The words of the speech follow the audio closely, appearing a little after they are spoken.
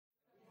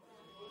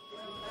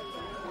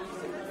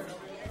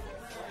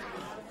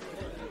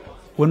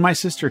When my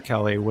sister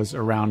Kelly was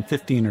around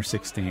 15 or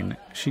 16,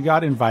 she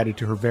got invited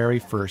to her very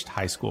first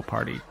high school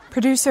party.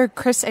 Producer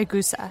Chris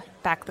Egusa,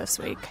 back this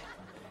week.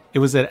 It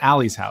was at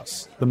Allie's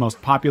house, the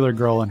most popular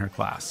girl in her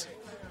class.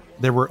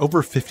 There were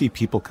over 50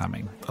 people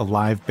coming, a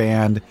live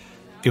band.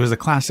 It was a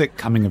classic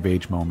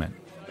coming-of-age moment.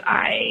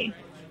 I,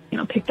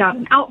 picked out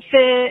an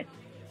outfit,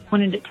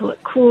 wanted it to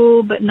look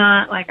cool, but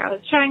not like I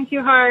was trying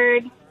too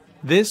hard.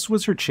 This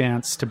was her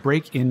chance to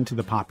break into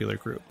the popular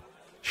group,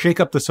 shake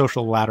up the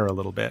social ladder a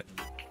little bit.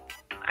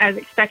 I was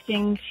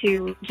expecting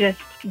to just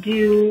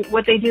do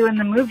what they do in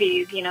the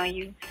movies.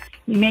 You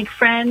make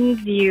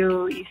friends,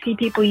 you see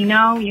people you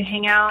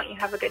hang out, you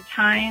have a good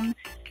time.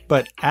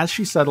 But as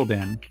she settled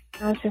in,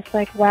 I was just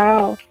like,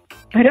 wow,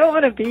 I don't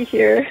want to be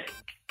here.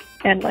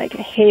 And I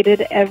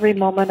hated every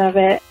moment of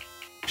it.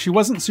 She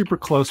wasn't super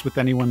close with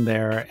anyone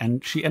there,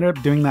 and she ended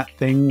up doing that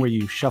thing where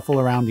you shuffle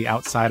around the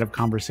outside of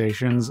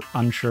conversations,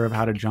 unsure of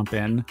how to jump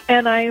in.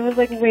 And I was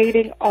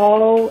waiting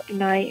all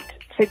night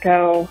to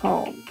go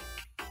home.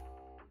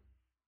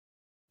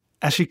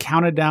 As she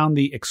counted down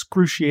the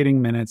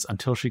excruciating minutes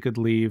until she could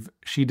leave,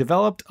 she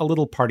developed a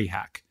little party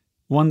hack,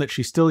 one that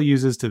she still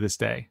uses to this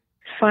day.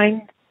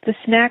 Find the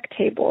snack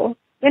table.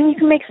 And you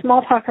can make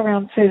small talk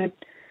around food,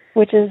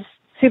 which is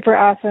super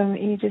awesome.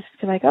 You just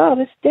feel like, oh,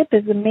 this dip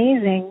is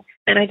amazing.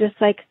 And I just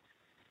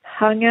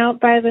hung out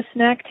by the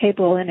snack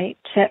table and ate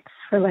chips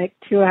for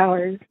 2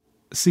 hours.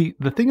 See,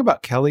 the thing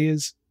about Kelly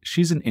is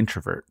she's an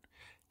introvert,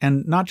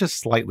 and not just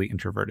slightly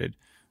introverted.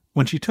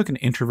 When she took an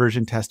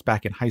introversion test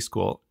back in high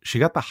school, she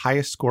got the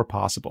highest score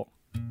possible.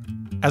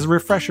 As a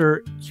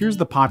refresher, here's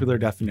the popular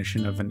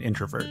definition of an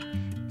introvert.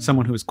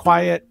 Someone who is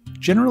quiet,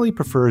 generally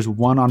prefers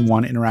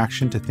one-on-one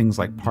interaction to things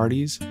like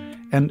parties,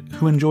 and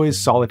who enjoys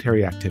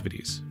solitary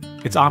activities.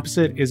 Its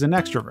opposite is an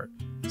extrovert,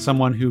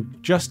 someone who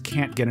just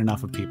can't get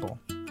enough of people.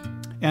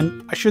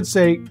 And I should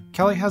say,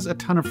 Kelly has a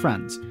ton of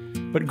friends,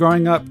 but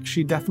growing up,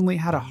 she definitely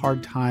had a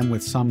hard time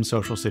with some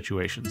social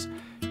situations.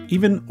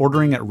 Even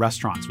ordering at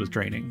restaurants was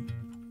draining.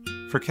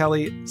 For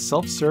Kelly,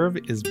 self-serve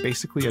is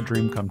basically a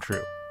dream come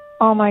true.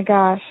 Oh my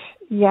gosh,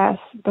 yes.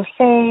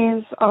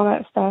 Buffets, all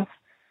that stuff.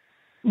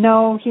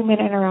 No human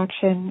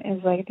interaction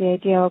is the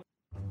ideal.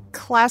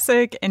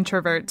 Classic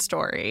introvert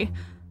story.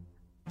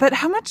 But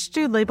how much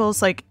do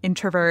labels like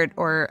introvert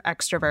or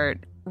extrovert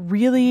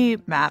really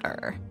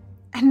matter?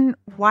 And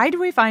why do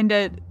we find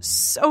it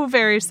so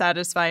very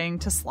satisfying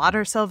to slot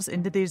ourselves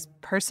into these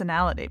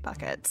personality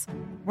buckets?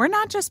 We're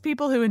not just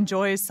people who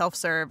enjoy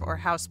self-serve or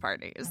house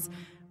parties.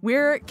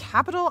 We're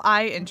capital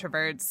I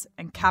introverts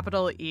and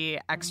capital E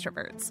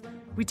extroverts.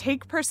 We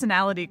take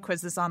personality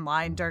quizzes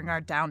online during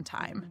our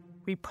downtime.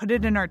 We put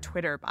it in our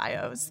Twitter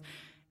bios.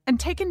 And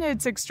taken to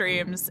its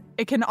extremes,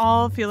 it can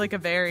all feel like a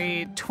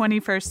very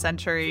 21st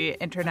century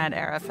internet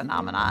era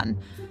phenomenon.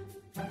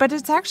 But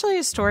it's actually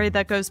a story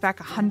that goes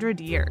back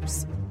 100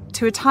 years,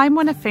 to a time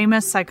when a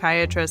famous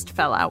psychiatrist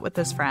fell out with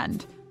his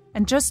friend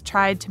and just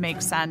tried to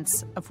make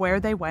sense of where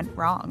they went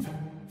wrong.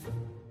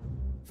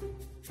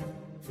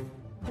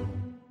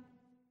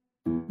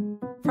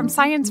 From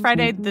Science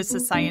Friday, this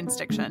is Science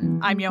Diction.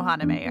 I'm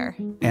Johanna Mayer.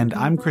 And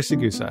I'm Chris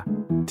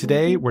Egusa.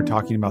 Today, we're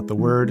talking about the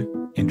word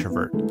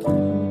introvert.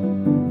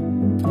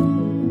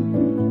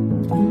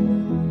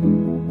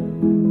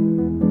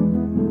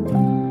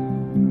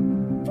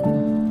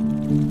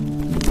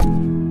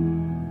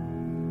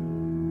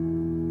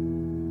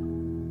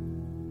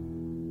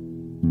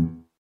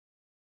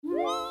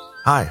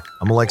 Hi,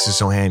 I'm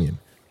Alexis Ohanian.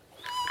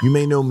 You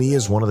may know me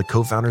as one of the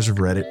co-founders of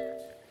Reddit,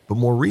 but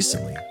more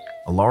recently,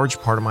 a large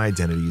part of my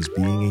identity is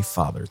being a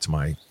father to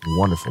my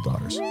wonderful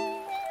daughters.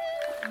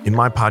 In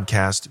my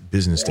podcast,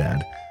 Business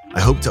Dad, I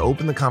hope to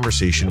open the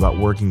conversation about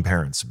working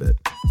parents a bit.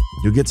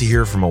 You'll get to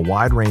hear from a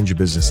wide range of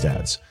business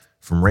dads,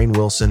 from Rainn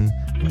Wilson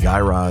and Guy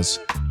Raz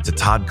to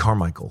Todd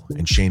Carmichael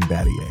and Shane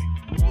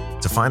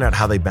Battier, to find out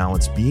how they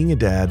balance being a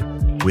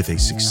dad with a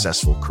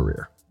successful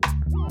career.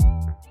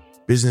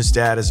 Business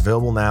Dad is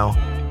available now,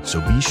 so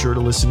be sure to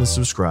listen and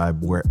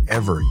subscribe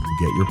wherever you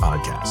get your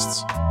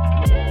podcasts.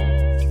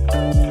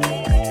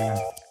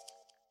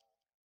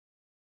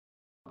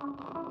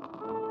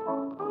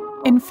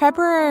 In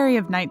February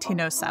of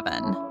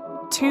 1907,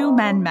 two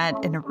men met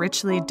in a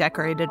richly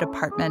decorated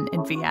apartment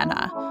in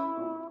Vienna,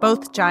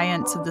 both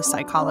giants of the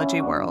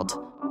psychology world,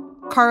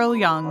 Carl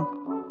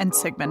Jung and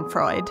Sigmund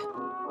Freud.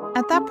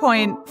 At that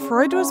point,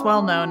 Freud was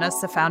well known as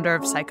the founder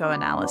of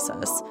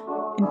psychoanalysis.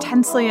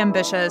 Intensely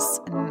ambitious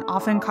and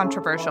often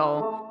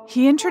controversial,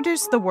 he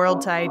introduced the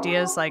world to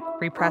ideas like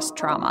repressed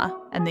trauma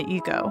and the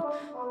ego,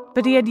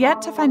 but he had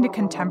yet to find a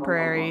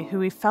contemporary who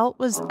he felt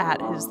was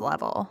at his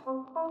level.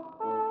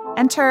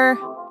 Enter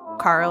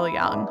Carl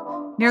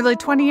Jung. Nearly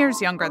 20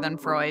 years younger than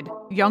Freud,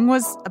 Jung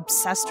was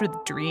obsessed with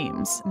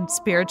dreams and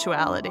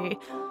spirituality.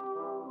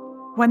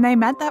 When they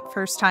met that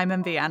first time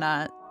in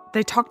Vienna,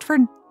 they talked for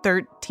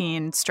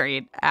 13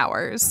 straight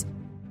hours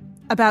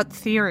about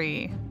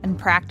theory and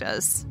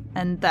practice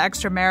and the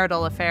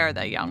extramarital affair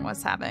that Jung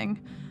was having.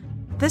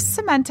 This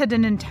cemented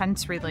an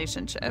intense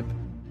relationship,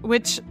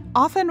 which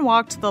often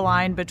walked the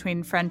line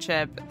between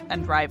friendship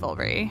and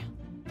rivalry.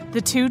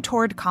 The two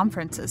toured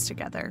conferences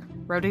together,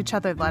 wrote each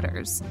other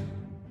letters.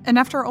 And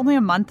after only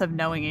a month of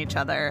knowing each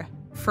other,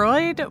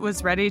 Freud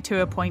was ready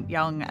to appoint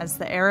Jung as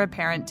the heir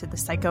apparent to the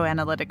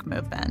psychoanalytic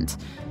movement.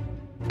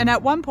 And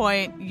at one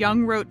point,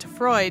 Jung wrote to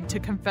Freud to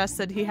confess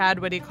that he had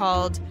what he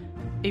called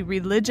a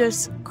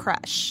religious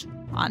crush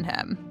on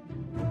him.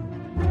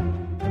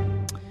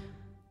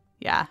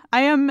 Yeah,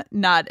 I am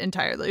not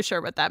entirely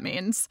sure what that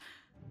means.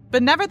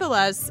 But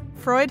nevertheless,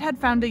 Freud had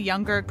found a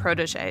younger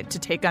protege to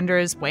take under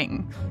his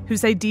wing,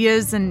 whose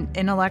ideas and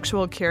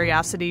intellectual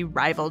curiosity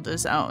rivaled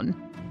his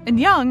own. And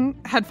Jung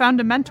had found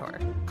a mentor,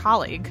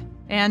 colleague,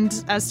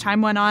 and as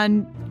time went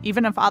on,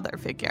 even a father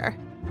figure.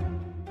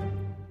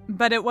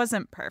 But it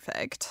wasn't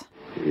perfect.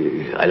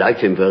 I liked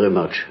him very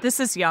much.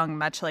 This is Jung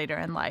much later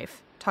in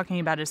life,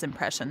 talking about his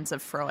impressions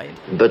of Freud.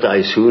 But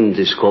I soon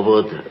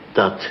discovered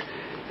that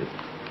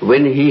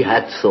when he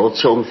had thought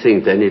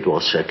something, then it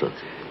was settled.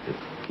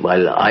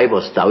 While I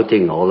was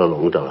doubting all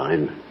along the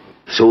line.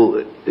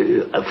 So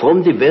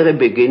from the very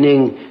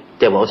beginning,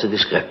 there was a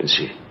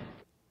discrepancy.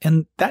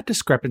 And that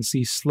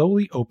discrepancy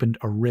slowly opened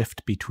a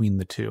rift between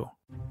the two.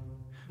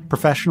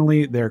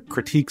 Professionally, their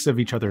critiques of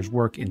each other's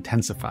work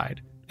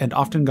intensified and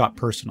often got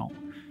personal.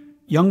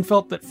 Jung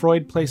felt that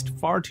Freud placed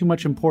far too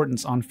much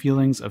importance on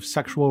feelings of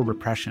sexual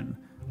repression,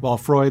 while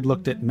Freud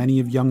looked at many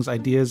of Jung's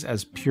ideas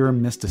as pure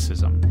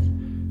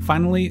mysticism.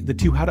 Finally, the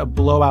two had a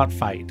blowout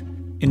fight.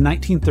 In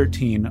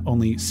 1913,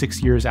 only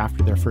 6 years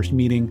after their first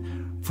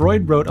meeting,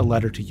 Freud wrote a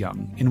letter to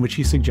Jung in which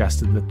he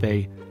suggested that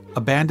they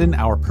abandon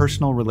our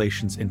personal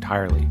relations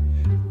entirely.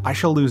 I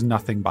shall lose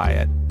nothing by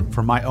it,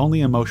 for my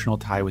only emotional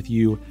tie with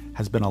you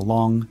has been a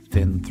long,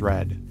 thin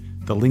thread,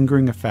 the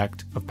lingering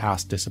effect of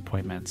past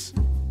disappointments.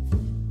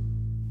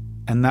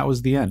 And that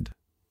was the end.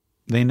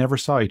 They never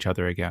saw each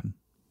other again.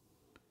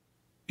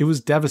 It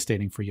was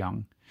devastating for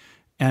Jung,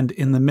 and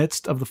in the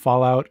midst of the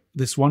fallout,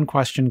 this one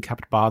question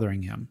kept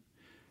bothering him.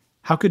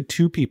 How could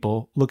two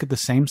people look at the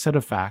same set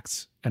of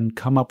facts and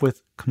come up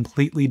with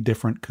completely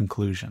different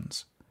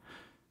conclusions?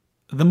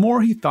 The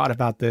more he thought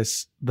about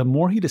this, the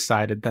more he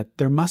decided that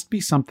there must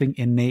be something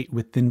innate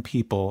within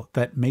people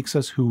that makes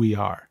us who we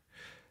are.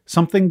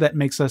 Something that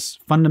makes us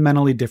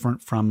fundamentally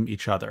different from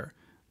each other,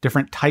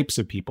 different types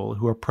of people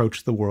who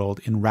approach the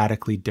world in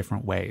radically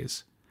different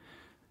ways.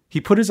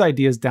 He put his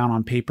ideas down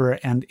on paper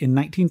and in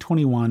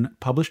 1921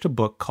 published a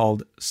book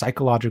called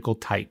Psychological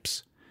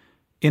Types.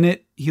 In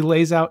it, he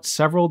lays out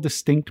several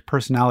distinct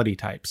personality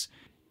types,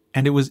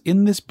 and it was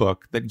in this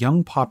book that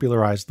Jung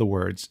popularized the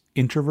words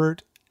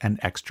introvert and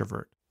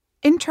extrovert.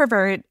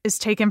 Introvert is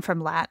taken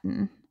from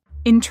Latin.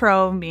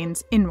 Intro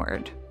means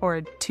inward, or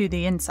to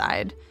the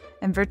inside,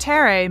 and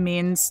vertere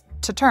means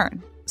to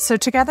turn. So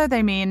together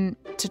they mean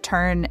to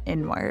turn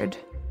inward.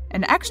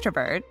 And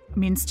extrovert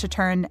means to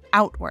turn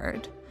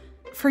outward.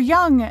 For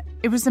Jung,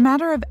 it was a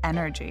matter of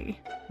energy,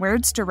 where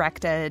it's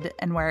directed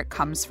and where it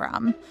comes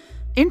from.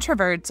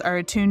 Introverts are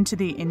attuned to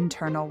the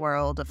internal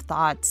world of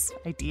thoughts,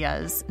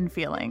 ideas, and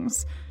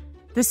feelings.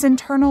 This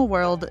internal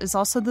world is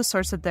also the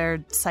source of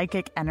their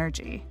psychic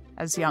energy,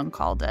 as Jung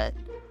called it.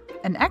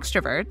 And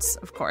extroverts,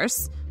 of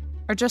course,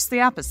 are just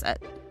the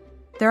opposite.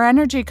 Their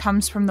energy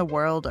comes from the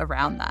world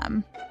around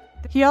them.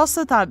 He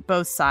also thought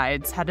both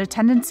sides had a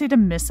tendency to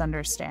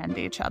misunderstand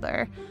each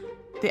other.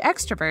 The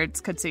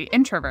extroverts could see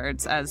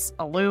introverts as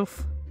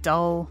aloof,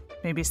 dull,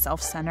 maybe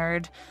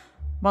self-centered,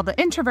 while the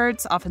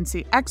introverts often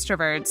see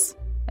extroverts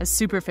as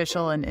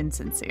superficial and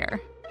insincere.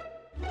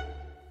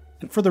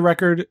 And for the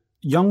record,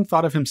 Jung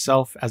thought of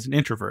himself as an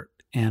introvert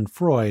and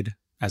Freud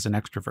as an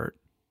extrovert.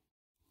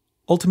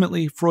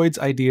 Ultimately, Freud's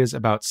ideas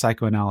about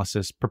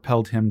psychoanalysis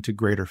propelled him to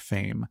greater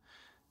fame,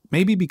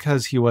 maybe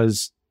because he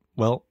was,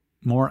 well,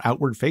 more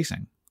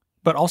outward-facing.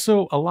 But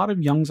also, a lot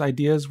of Jung's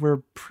ideas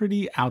were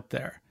pretty out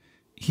there.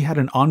 He had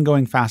an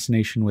ongoing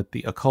fascination with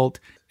the occult,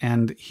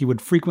 and he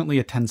would frequently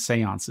attend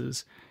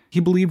seances. He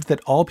believed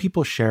that all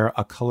people share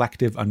a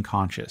collective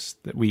unconscious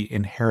that we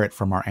inherit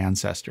from our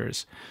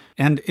ancestors.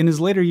 And in his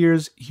later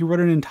years, he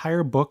wrote an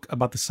entire book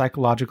about the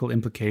psychological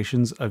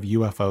implications of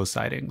UFO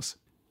sightings.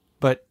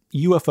 But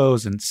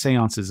UFOs and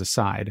seances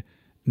aside,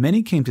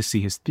 many came to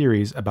see his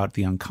theories about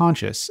the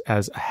unconscious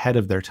as ahead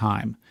of their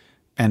time,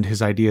 and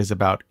his ideas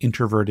about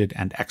introverted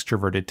and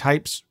extroverted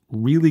types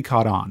really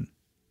caught on.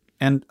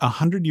 And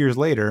 100 years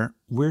later,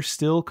 we're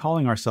still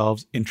calling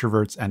ourselves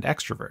introverts and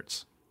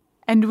extroverts.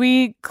 And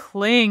we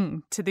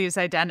cling to these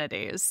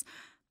identities.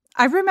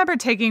 I remember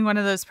taking one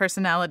of those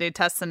personality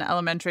tests in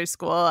elementary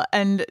school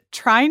and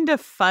trying to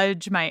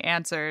fudge my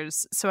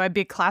answers so I'd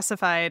be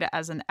classified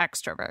as an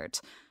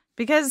extrovert.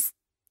 Because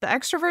the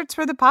extroverts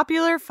were the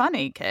popular,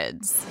 funny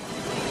kids.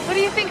 What do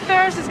you think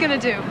Ferris is going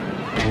to do?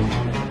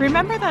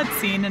 Remember that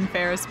scene in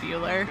Ferris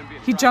Bueller?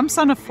 He jumps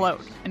on a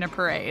float in a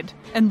parade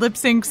and lip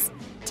syncs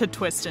to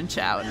Twist and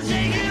Shout.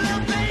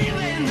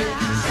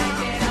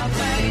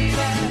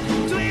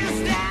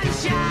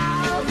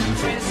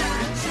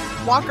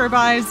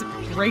 Walker-bys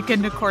break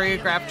into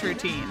choreographed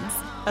routines.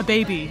 A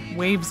baby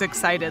waves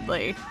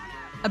excitedly.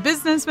 A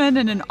businessman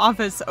in an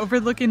office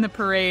overlooking the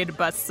parade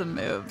busts some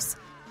moves.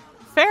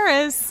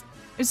 Ferris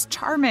is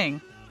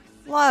charming.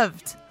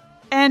 loved.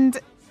 And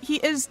he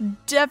is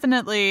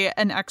definitely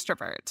an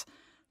extrovert.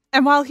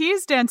 And while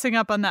he's dancing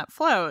up on that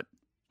float,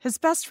 his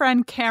best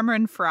friend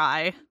Cameron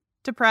Fry,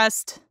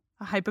 depressed,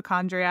 a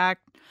hypochondriac,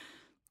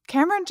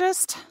 Cameron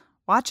just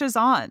watches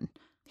on.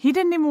 He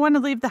didn't even want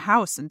to leave the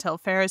house until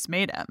Ferris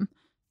made him.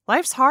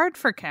 Life's hard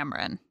for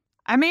Cameron.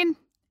 I mean,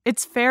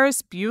 it's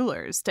Ferris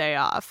Bueller's day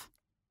off,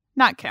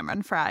 not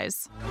Cameron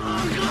Fry's.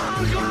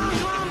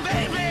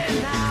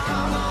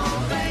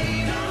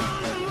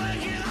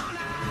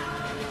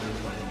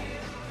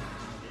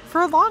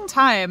 For a long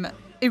time,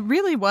 it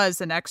really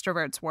was an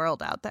extrovert's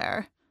world out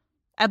there,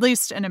 at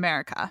least in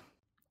America.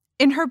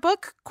 In her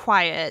book,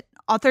 Quiet,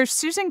 author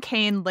Susan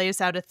Cain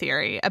lays out a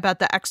theory about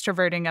the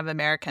extroverting of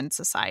American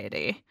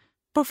society.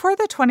 Before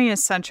the 20th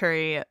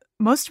century,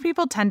 most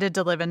people tended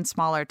to live in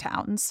smaller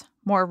towns,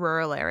 more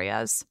rural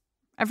areas.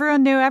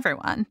 Everyone knew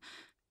everyone.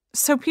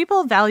 So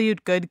people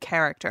valued good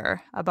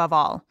character above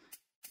all,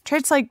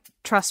 traits like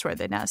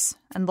trustworthiness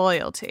and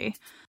loyalty.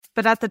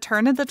 But at the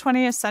turn of the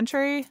 20th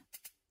century,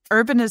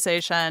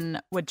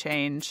 urbanization would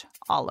change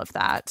all of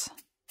that.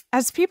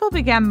 As people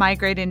began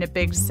migrating to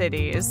big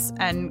cities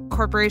and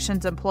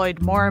corporations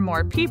employed more and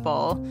more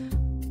people,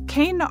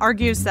 Cain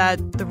argues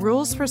that the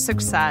rules for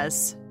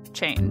success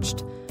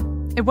changed.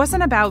 It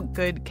wasn't about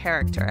good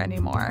character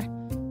anymore.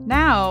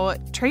 Now,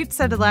 traits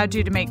that allowed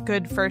you to make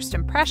good first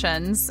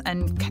impressions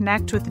and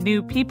connect with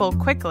new people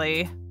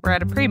quickly were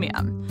at a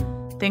premium.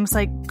 Things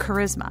like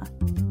charisma.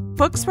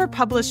 Books were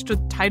published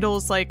with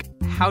titles like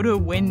How to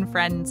Win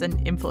Friends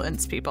and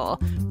Influence People.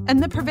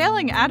 And the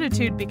prevailing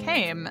attitude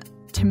became,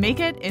 to make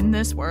it in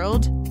this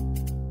world,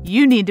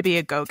 you need to be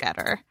a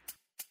go-getter.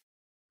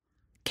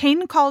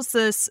 Cain calls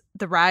this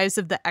the rise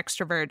of the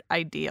extrovert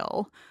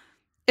ideal.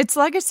 Its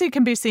legacy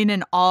can be seen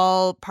in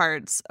all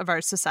parts of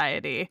our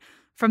society,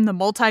 from the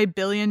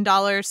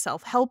multi-billion-dollar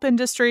self-help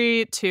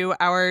industry to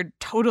our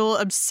total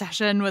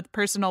obsession with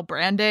personal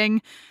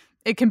branding.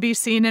 It can be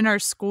seen in our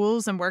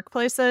schools and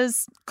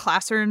workplaces.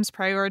 Classrooms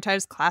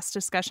prioritize class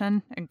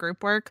discussion and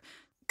group work.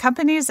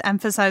 Companies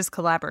emphasize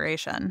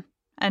collaboration.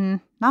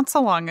 And not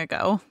so long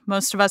ago,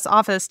 most of us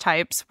office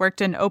types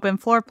worked in open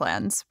floor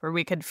plans where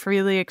we could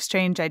freely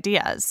exchange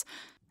ideas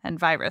and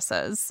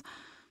viruses.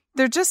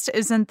 There just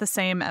isn't the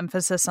same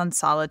emphasis on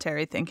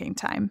solitary thinking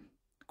time,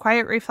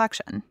 quiet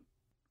reflection.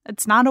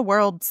 It's not a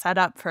world set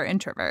up for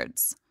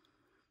introverts.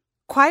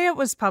 Quiet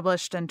was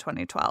published in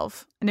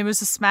 2012, and it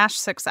was a smash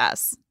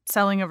success,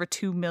 selling over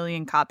 2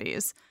 million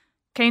copies.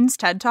 Cain's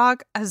TED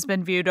Talk has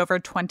been viewed over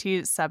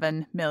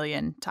 27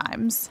 million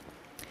times.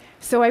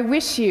 So I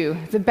wish you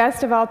the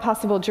best of all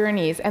possible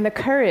journeys and the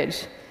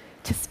courage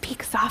to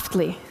speak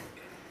softly.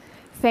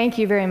 Thank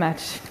you very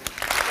much.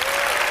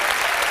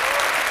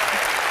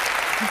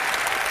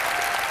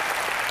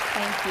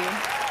 Thank you.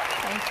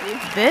 Thank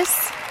you.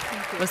 This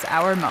was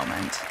our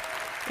moment.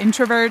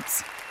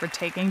 Introverts were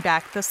taking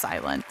back the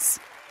silence.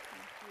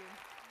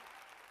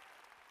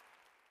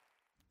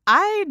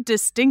 I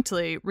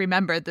distinctly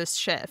remember this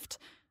shift.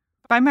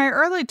 By my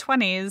early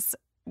 20s,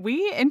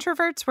 we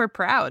introverts were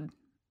proud.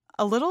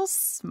 A little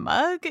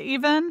smug,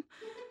 even.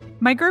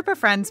 My group of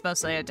friends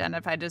mostly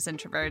identified as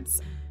introverts.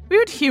 We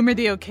would humor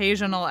the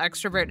occasional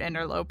extrovert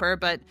interloper,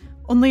 but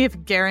only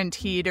if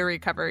guaranteed a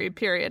recovery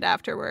period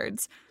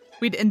afterwards.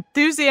 We'd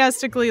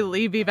enthusiastically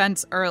leave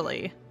events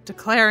early,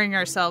 declaring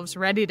ourselves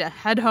ready to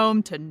head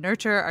home to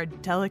nurture our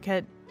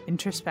delicate,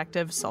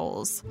 introspective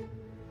souls.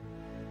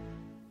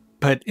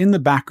 But in the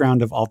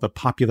background of all the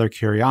popular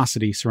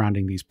curiosity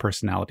surrounding these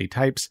personality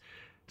types,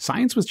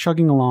 science was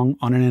chugging along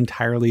on an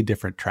entirely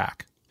different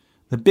track.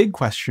 The big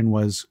question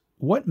was,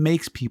 what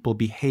makes people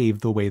behave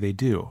the way they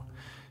do?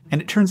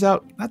 And it turns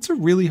out that's a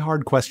really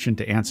hard question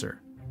to answer,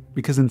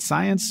 because in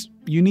science,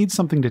 you need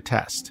something to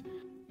test.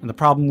 And the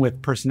problem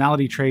with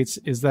personality traits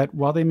is that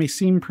while they may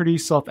seem pretty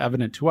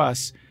self-evident to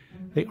us,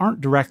 they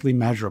aren't directly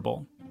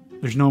measurable.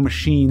 There's no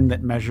machine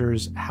that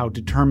measures how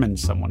determined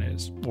someone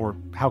is, or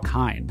how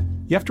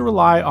kind. You have to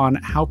rely on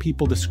how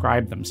people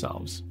describe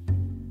themselves.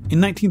 In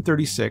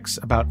 1936,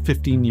 about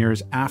 15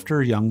 years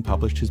after Jung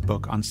published his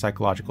book on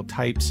psychological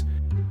types,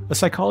 a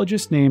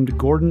psychologist named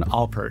Gordon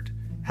Allport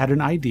had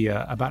an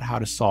idea about how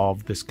to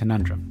solve this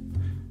conundrum.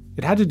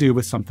 It had to do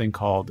with something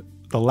called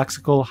the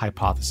lexical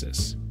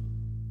hypothesis.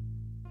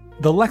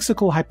 The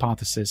lexical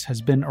hypothesis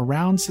has been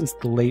around since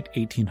the late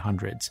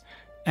 1800s,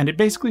 and it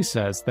basically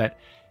says that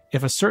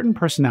if a certain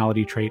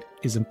personality trait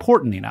is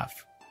important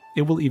enough,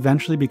 it will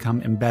eventually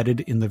become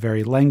embedded in the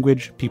very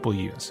language people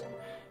use.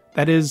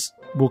 That is,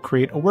 we'll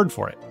create a word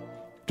for it.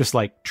 Just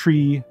like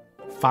tree,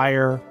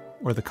 fire,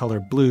 or the color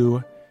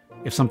blue,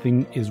 if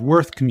something is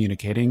worth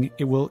communicating,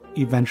 it will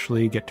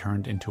eventually get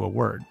turned into a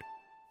word.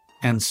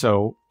 And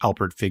so,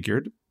 Allport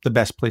figured, the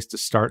best place to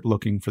start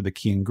looking for the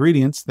key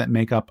ingredients that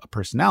make up a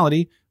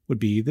personality would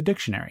be the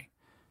dictionary.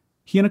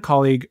 He and a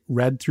colleague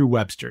read through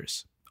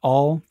Webster's,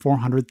 all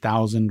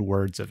 400,000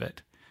 words of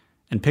it,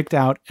 and picked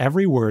out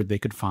every word they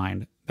could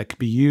find that could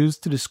be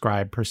used to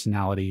describe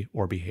personality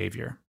or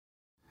behavior.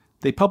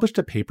 They published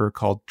a paper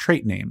called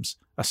Trait Names,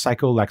 a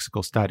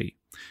psycholexical study.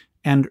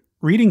 And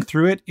Reading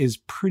through it is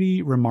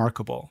pretty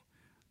remarkable.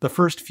 The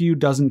first few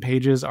dozen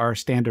pages are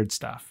standard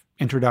stuff: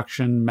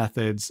 introduction,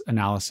 methods,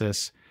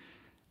 analysis.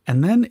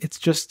 And then it's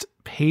just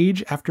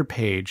page after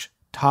page,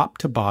 top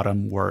to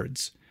bottom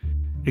words.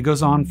 It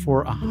goes on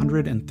for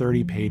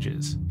 130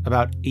 pages,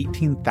 about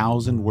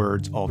 18,000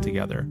 words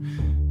altogether.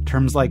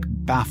 Terms like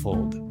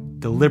baffled,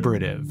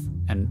 deliberative,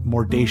 and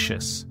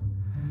mordacious.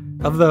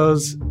 Of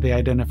those, they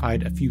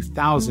identified a few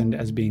thousand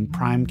as being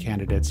prime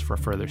candidates for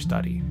further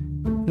study.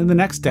 In the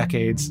next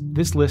decades,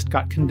 this list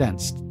got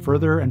condensed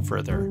further and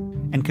further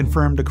and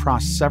confirmed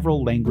across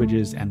several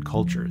languages and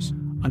cultures,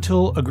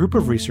 until a group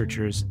of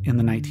researchers in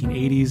the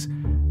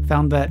 1980s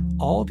found that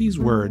all these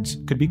words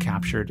could be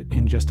captured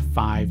in just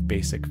 5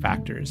 basic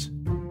factors.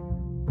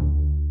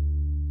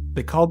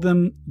 They called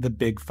them the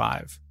Big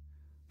Five.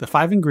 The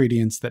 5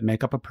 ingredients that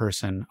make up a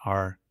person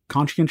are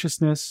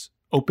conscientiousness,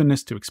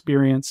 openness to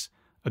experience,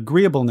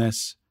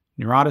 agreeableness,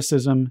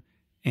 neuroticism,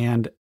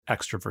 and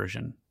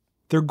extroversion.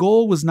 Their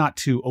goal was not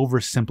to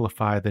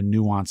oversimplify the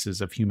nuances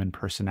of human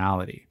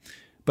personality,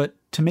 but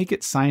to make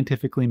it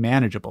scientifically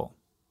manageable.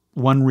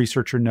 One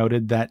researcher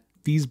noted that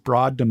these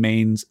broad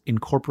domains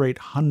incorporate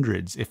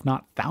hundreds, if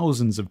not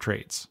thousands, of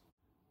traits.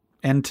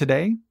 And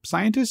today,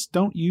 scientists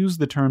don't use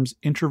the terms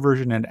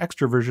introversion and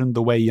extroversion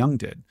the way Jung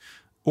did,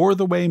 or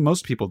the way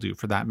most people do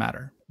for that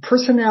matter.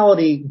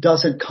 Personality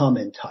doesn't come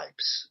in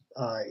types.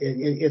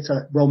 It's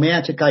a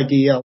romantic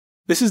idea.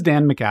 This is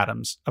Dan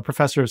McAdams, a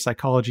professor of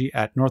psychology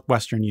at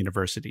Northwestern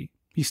University.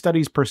 He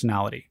studies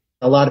personality.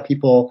 A lot of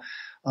people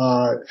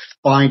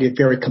find it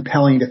very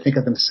compelling to think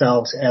of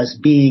themselves as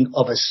being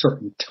of a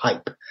certain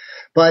type.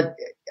 But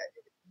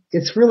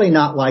it's really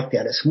not like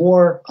that. It's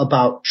more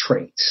about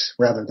traits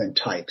rather than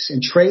types.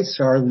 And traits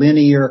are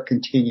linear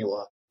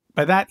continua.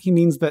 By that, he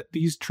means that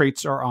these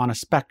traits are on a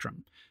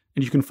spectrum,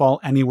 and you can fall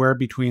anywhere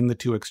between the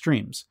two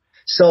extremes.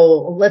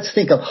 So let's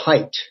think of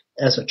height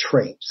as a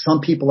trait.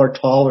 Some people are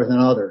taller than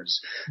others.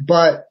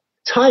 But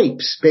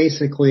types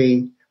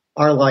basically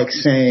are like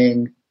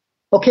saying,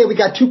 okay, we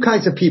got 2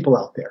 kinds of people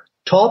out there: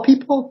 tall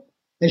people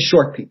and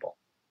short people.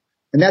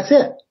 And that's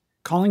it.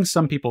 Calling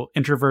some people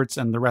introverts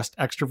and the rest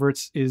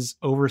extroverts is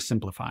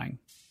oversimplifying.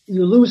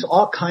 You lose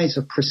all kinds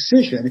of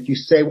precision if you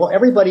say, well,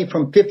 everybody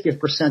from 50th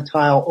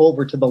percentile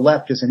over to the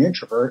left is an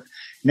introvert,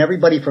 and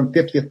everybody from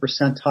 50th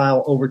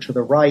percentile over to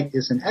the right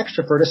is an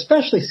extrovert,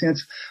 especially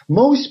since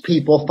most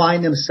people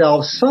find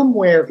themselves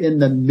somewhere in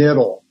the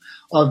middle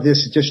of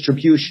this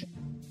distribution.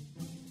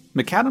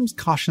 McAdams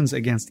cautions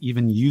against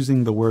even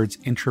using the words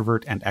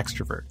introvert and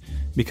extrovert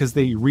because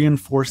they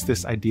reinforce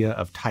this idea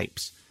of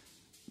types.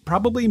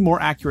 Probably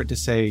more accurate to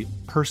say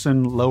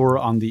person lower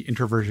on the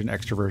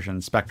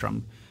introversion-extroversion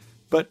spectrum,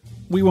 but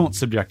we won't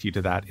subject you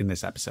to that in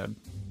this episode.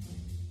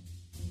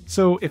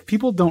 So if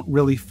people don't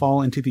really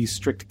fall into these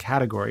strict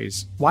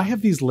categories, why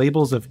have these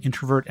labels of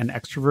introvert and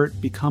extrovert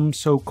become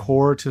so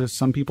core to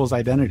some people's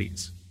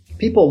identities?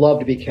 People love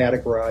to be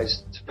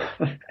categorized.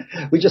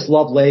 We just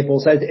love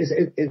labels.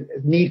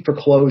 It's need for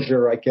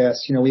closure, I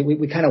guess. You know,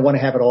 we kind of want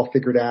to have it all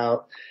figured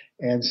out.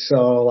 And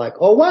so like,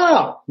 oh,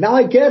 wow, now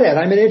I get it.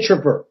 I'm an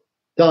introvert.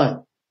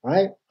 Done.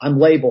 Right? I'm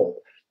labeled.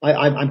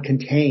 I'm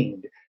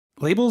contained.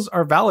 Labels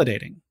are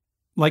validating.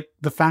 Like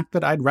the fact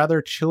that I'd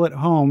rather chill at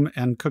home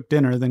and cook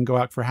dinner than go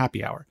out for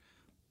happy hour.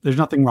 There's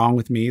nothing wrong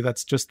with me.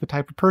 That's just the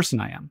type of person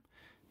I am.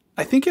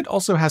 I think it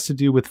also has to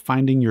do with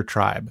finding your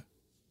tribe.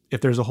 If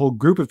there's a whole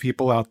group of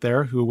people out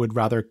there who would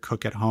rather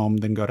cook at home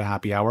than go to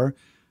happy hour,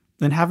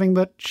 then having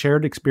that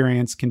shared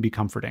experience can be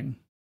comforting.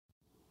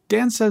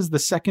 Dan says the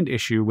second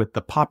issue with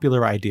the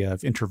popular idea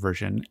of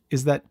introversion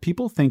is that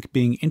people think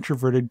being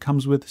introverted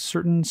comes with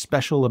certain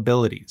special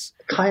abilities.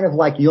 Kind of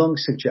like Jung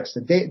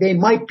suggested. They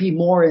might be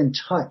more in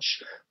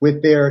touch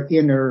with their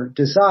inner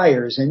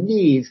desires and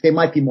needs. They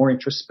might be more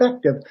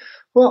introspective.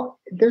 Well,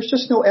 there's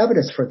just no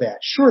evidence for that.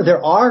 Sure,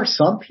 there are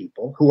some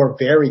people who are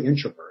very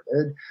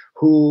introverted,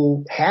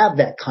 who have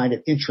that kind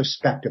of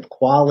introspective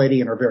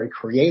quality and are very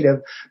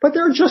creative, but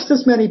there are just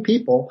as many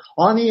people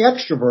on the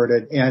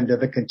extroverted end of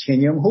the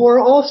continuum who are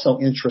also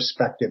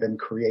introspective and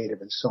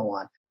creative and so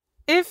on.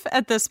 If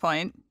at this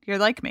point you're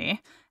like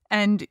me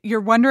and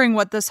you're wondering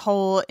what this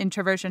whole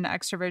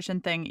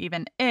introversion-extroversion thing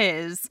even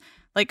is,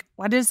 like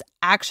what is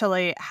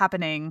actually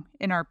happening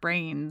in our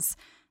brains,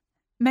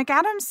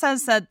 McAdams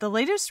says that the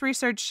latest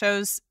research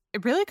shows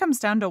it really comes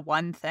down to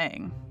one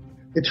thing.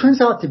 It turns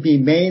out to be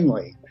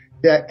mainly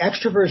that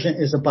extroversion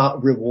is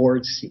about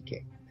reward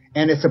seeking,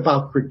 and it's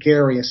about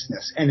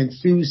gregariousness and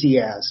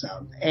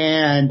enthusiasm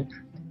and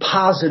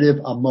positive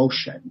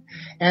emotion.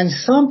 And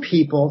some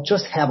people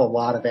just have a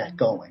lot of that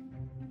going.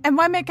 And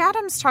when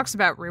McAdams talks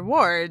about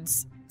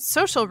rewards,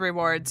 social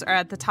rewards are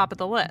at the top of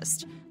the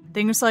list.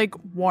 Things like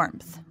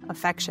warmth,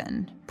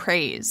 affection,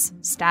 praise,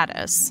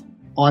 status.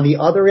 On the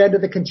other end of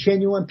the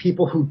continuum,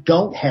 people who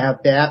don't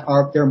have that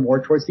they're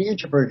more towards the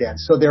introverted end.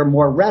 So they're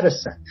more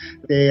reticent.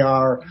 They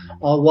are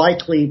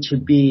likely to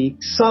be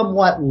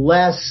somewhat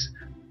less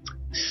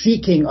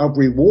seeking of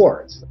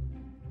rewards.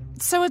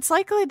 So it's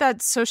likely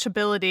that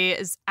sociability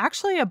is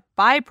actually a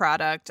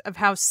byproduct of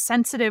how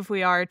sensitive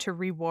we are to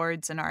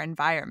rewards in our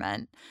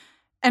environment.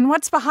 And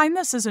what's behind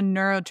this is a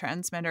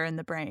neurotransmitter in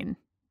the brain,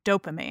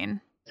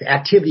 dopamine. The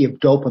activity of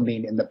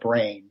dopamine in the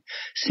brain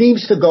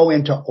seems to go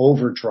into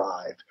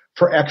overdrive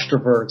for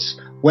extroverts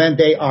when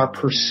they are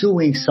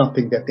pursuing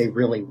something that they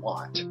really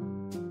want.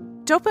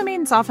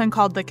 Dopamine's often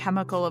called the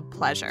chemical of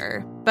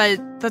pleasure, but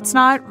that's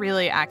not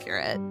really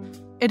accurate.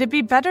 It'd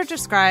be better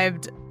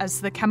described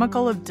as the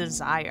chemical of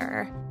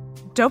desire.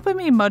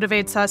 Dopamine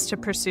motivates us to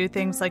pursue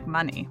things like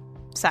money,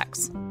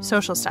 sex,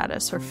 social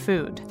status, or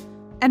food.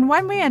 And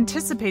when we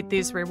anticipate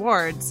these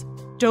rewards,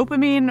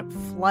 dopamine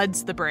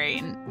floods the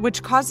brain,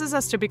 which causes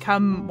us to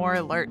become more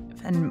alert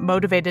and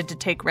motivated to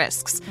take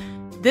risks.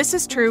 This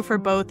is true for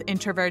both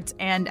introverts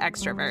and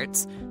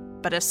extroverts,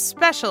 but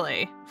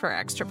especially for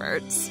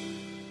extroverts.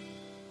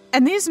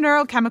 And these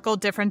neurochemical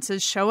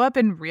differences show up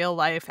in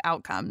real-life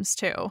outcomes,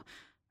 too.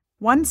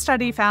 One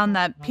study found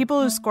that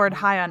people who scored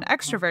high on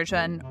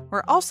extroversion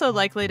were also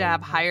likely to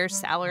have higher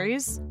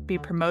salaries, be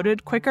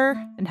promoted quicker,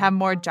 and have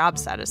more job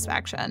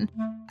satisfaction.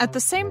 At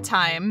the same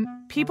time,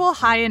 people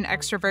high in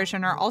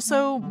extroversion are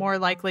also more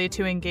likely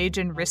to engage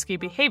in risky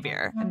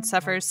behavior and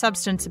suffer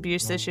substance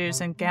abuse issues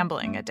and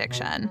gambling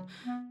addiction.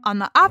 On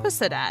the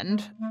opposite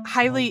end,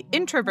 highly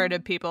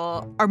introverted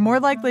people are more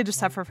likely to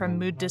suffer from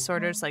mood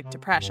disorders like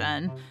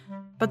depression,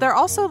 but they're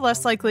also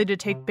less likely to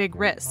take big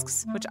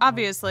risks, which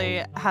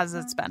obviously has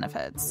its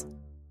benefits.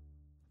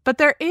 But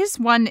there is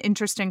one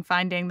interesting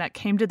finding that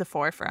came to the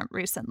forefront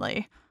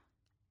recently.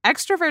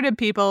 Extroverted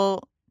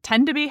people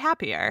tend to be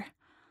happier.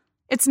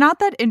 It's not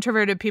that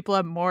introverted people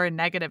have more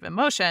negative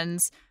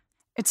emotions,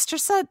 it's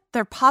just that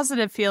their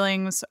positive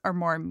feelings are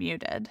more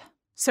muted.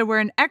 So where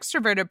an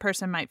extroverted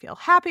person might feel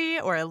happy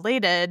or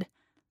elated,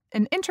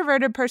 an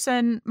introverted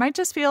person might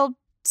just feel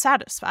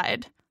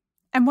satisfied.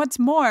 And what's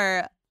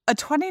more, a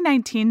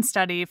 2019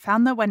 study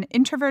found that when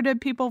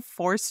introverted people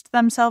forced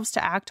themselves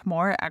to act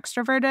more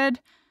extroverted,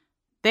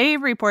 they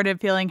reported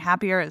feeling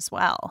happier as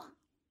well.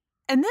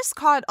 And this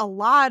caught a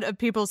lot of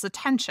people's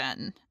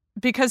attention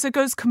because it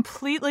goes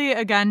completely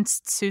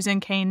against Susan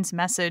Cain's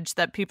message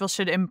that people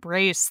should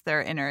embrace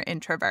their inner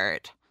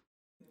introvert.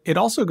 It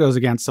also goes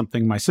against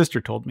something my sister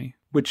told me,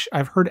 which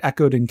I've heard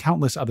echoed in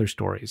countless other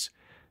stories.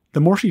 The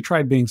more she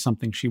tried being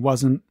something she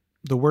wasn't,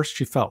 the worse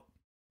she felt.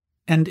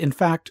 And in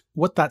fact,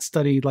 what that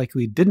study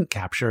likely didn't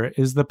capture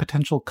is the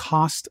potential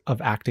cost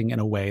of acting in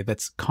a way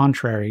that's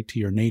contrary to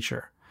your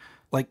nature,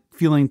 like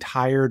feeling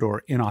tired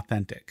or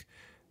inauthentic.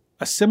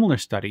 A similar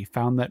study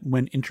found that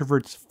when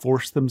introverts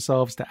forced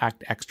themselves to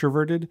act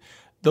extroverted,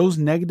 those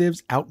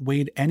negatives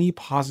outweighed any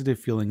positive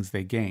feelings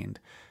they gained.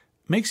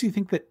 Makes you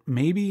think that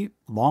maybe,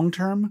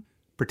 long-term,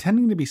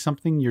 pretending to be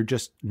something you're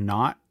just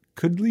not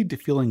could lead to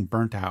feeling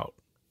burnt out.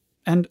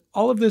 And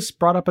all of this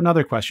brought up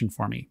another question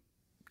for me.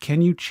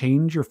 Can you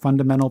change your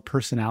fundamental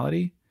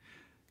personality?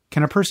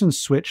 Can a person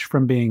switch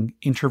from being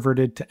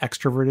introverted to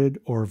extroverted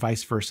or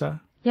vice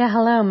versa? Yeah,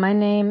 hello. My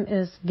name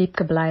is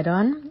Wiebke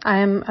Bleidorn.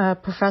 I'm a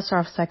professor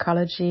of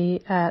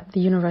psychology at the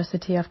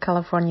University of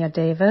California,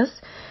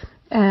 Davis,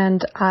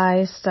 and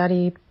I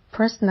study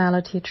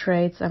personality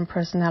traits and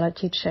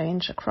personality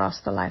change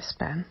across the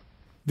lifespan.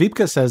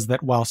 Wiebke says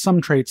that while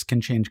some traits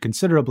can change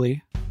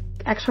considerably,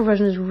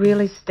 extroversion is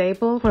really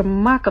stable,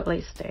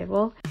 remarkably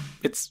stable.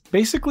 It's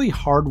basically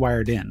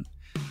hardwired in.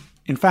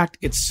 In fact,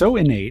 it's so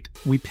innate,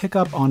 we pick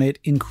up on it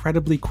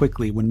incredibly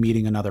quickly when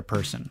meeting another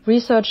person.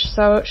 Research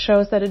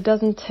shows that it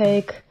doesn't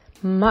take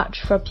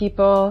much for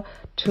people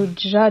to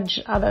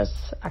judge others'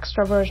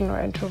 extroversion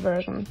or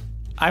introversion.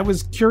 I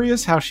was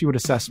curious how she would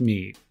assess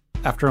me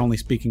after only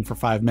speaking for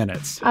 5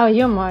 minutes. Oh,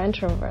 you're more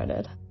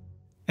introverted.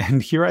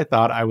 And here I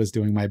thought I was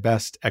doing my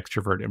best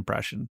extrovert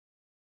impression.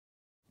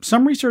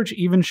 Some research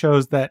even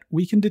shows that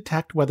we can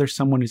detect whether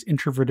someone is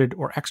introverted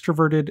or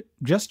extroverted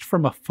just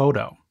from a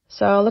photo.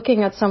 So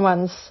looking at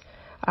someone's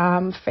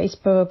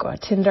Facebook or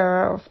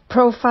Tinder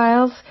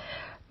profiles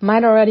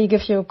might already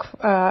give you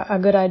a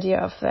good idea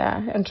of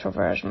their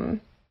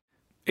introversion.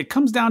 It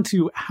comes down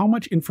to how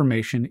much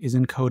information is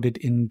encoded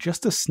in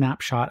just a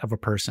snapshot of a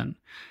person.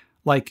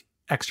 Like,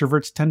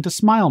 extroverts tend to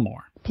smile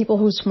more. People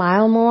who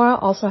smile more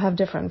also have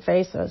different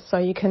faces. So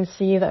you can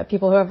see that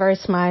people who are very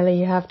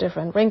smiley have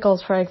different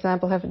wrinkles, for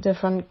example, have a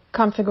different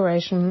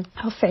configuration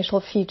of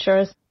facial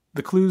features.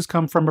 The clues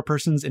come from a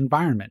person's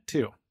environment,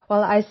 too.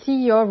 Well, I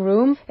see your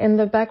room in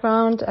the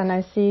background, and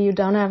I see you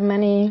don't have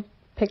many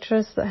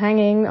pictures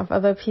hanging of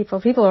other people.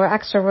 People who are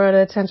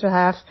extroverted tend to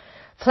have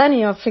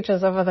plenty of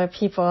pictures of other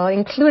people,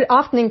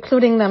 often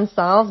including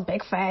themselves,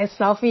 big face,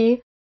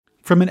 selfie.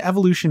 From an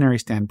evolutionary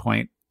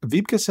standpoint,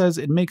 Wiebke says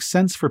it makes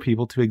sense for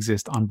people to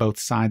exist on both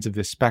sides of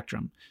this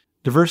spectrum.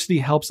 Diversity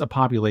helps a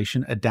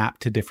population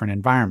adapt to different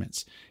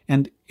environments,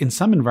 and in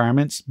some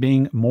environments,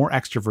 being more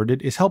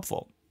extroverted is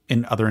helpful.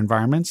 In other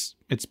environments,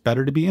 it's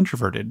better to be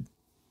introverted.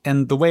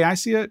 And the way I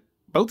see it,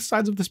 both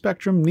sides of the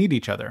spectrum need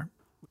each other.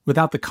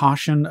 Without the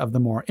caution of the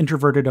more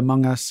introverted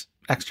among us,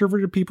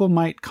 extroverted people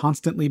might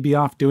constantly be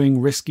off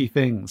doing risky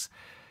things.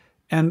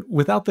 And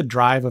without the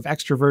drive of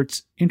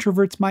extroverts,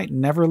 introverts might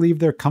never leave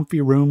their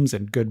comfy rooms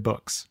and good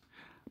books.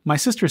 My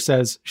sister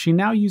says she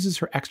now uses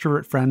her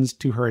extrovert friends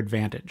to her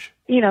advantage.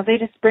 They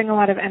just bring a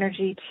lot of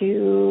energy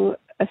to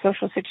a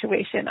social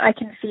situation. I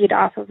can feed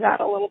off of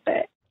that a little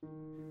bit.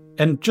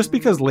 And just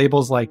because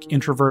labels like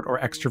introvert or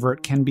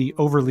extrovert can be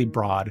overly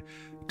broad,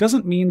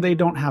 doesn't mean they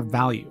don't have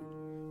value.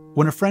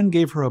 When a friend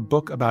gave her a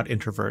book about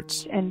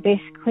introverts and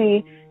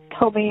basically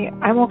told me,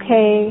 I'm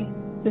okay,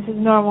 this is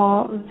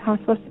normal, this is how I'm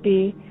supposed to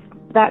be,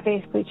 that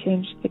basically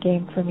changed the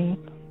game for me.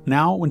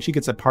 Now, when she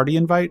gets a party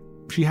invite,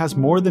 she has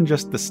more than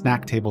just the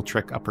snack table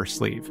trick up her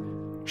sleeve.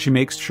 She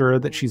makes sure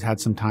that she's had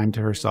some time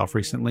to herself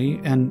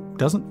recently and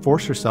doesn't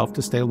force herself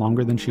to stay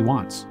longer than she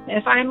wants.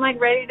 If I'm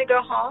ready to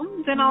go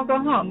home, then I'll go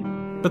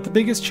home. But the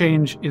biggest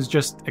change is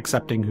just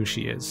accepting who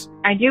she is.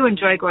 I do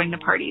enjoy going to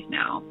parties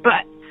now,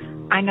 but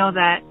I know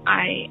that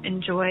I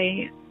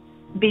enjoy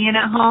being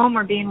at home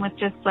or being with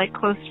just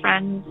close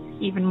friends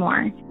even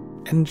more.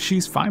 And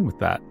she's fine with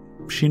that.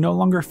 She no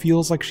longer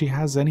feels like she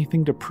has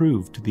anything to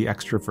prove to the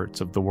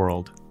extroverts of the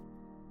world.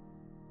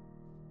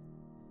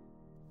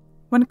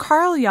 When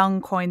Carl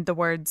Jung coined the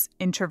words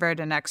introvert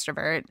and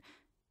extrovert,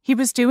 he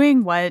was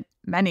doing what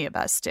many of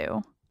us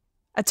do,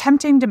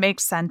 attempting to make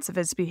sense of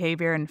his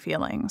behavior and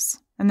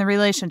feelings and the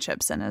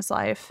relationships in his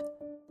life.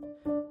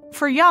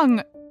 For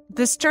Jung,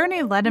 this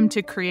journey led him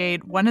to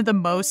create one of the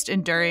most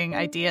enduring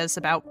ideas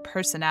about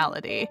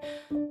personality.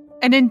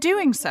 And in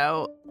doing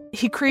so,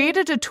 he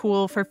created a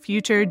tool for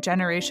future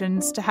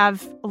generations to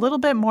have a little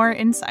bit more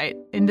insight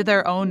into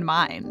their own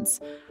minds.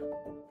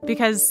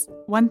 Because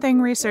one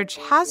thing research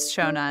has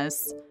shown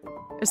us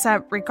is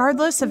that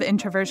regardless of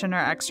introversion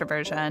or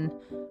extroversion,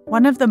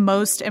 one of the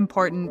most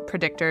important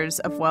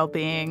predictors of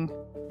well-being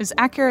is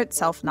accurate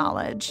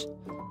self-knowledge,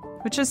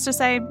 which is to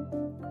say,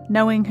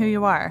 knowing who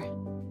you are.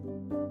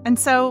 And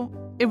so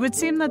it would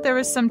seem that there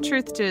was some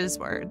truth to his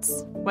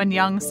words when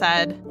Jung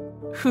said,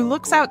 "Who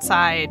looks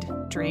outside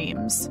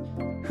dreams,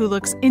 who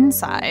looks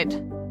inside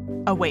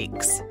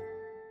awakes."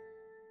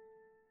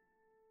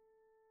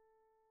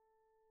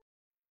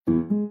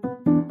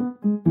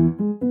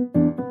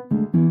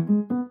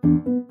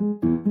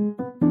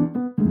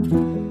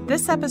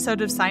 This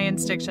episode of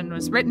Science Diction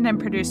was written and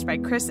produced by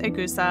Chris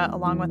Egusa,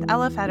 along with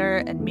Ella Feder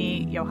and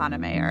me, Johanna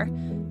Mayer.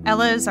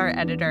 Ella is our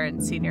editor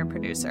and senior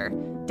producer.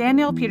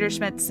 Daniel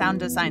Peterschmidt sound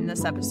designed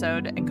this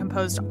episode and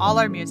composed all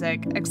our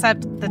music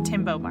except the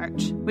Timbo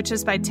March, which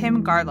is by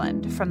Tim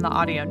Garland from the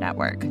Audio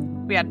Network.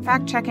 We had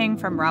fact-checking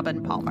from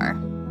Robin Palmer.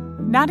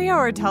 Nadia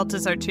Ortelt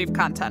is our chief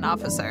content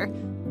officer,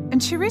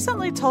 and she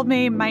recently told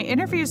me my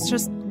interviews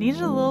just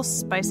needed a little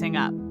spicing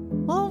up, a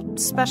little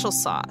special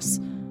sauce.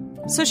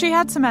 So she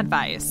had some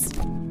advice.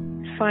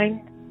 Find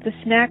the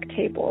snack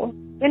table.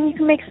 And you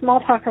can make small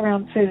talk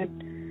around food,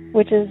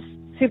 which is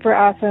super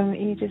awesome.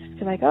 You just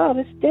feel like, oh,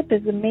 this dip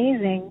is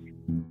amazing.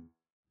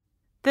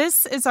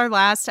 This is our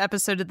last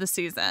episode of the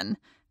season,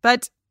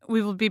 but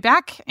we will be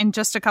back in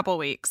just a couple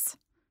weeks.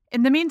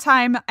 In the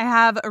meantime, I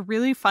have a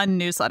really fun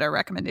newsletter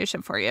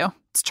recommendation for you.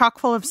 It's chock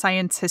full of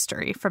science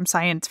history from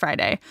Science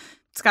Friday.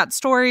 It's got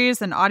stories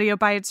and audio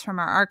bites from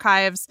our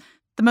archives.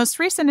 The most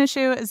recent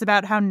issue is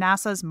about how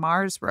NASA's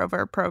Mars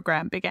rover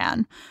program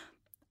began.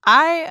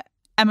 I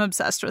am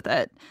obsessed with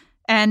it.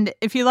 And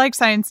if you like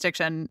science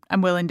diction,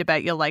 I'm willing to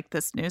bet you'll like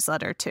this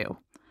newsletter too.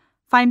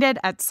 Find it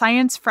at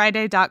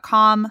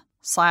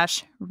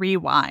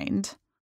sciencefriday.com/rewind.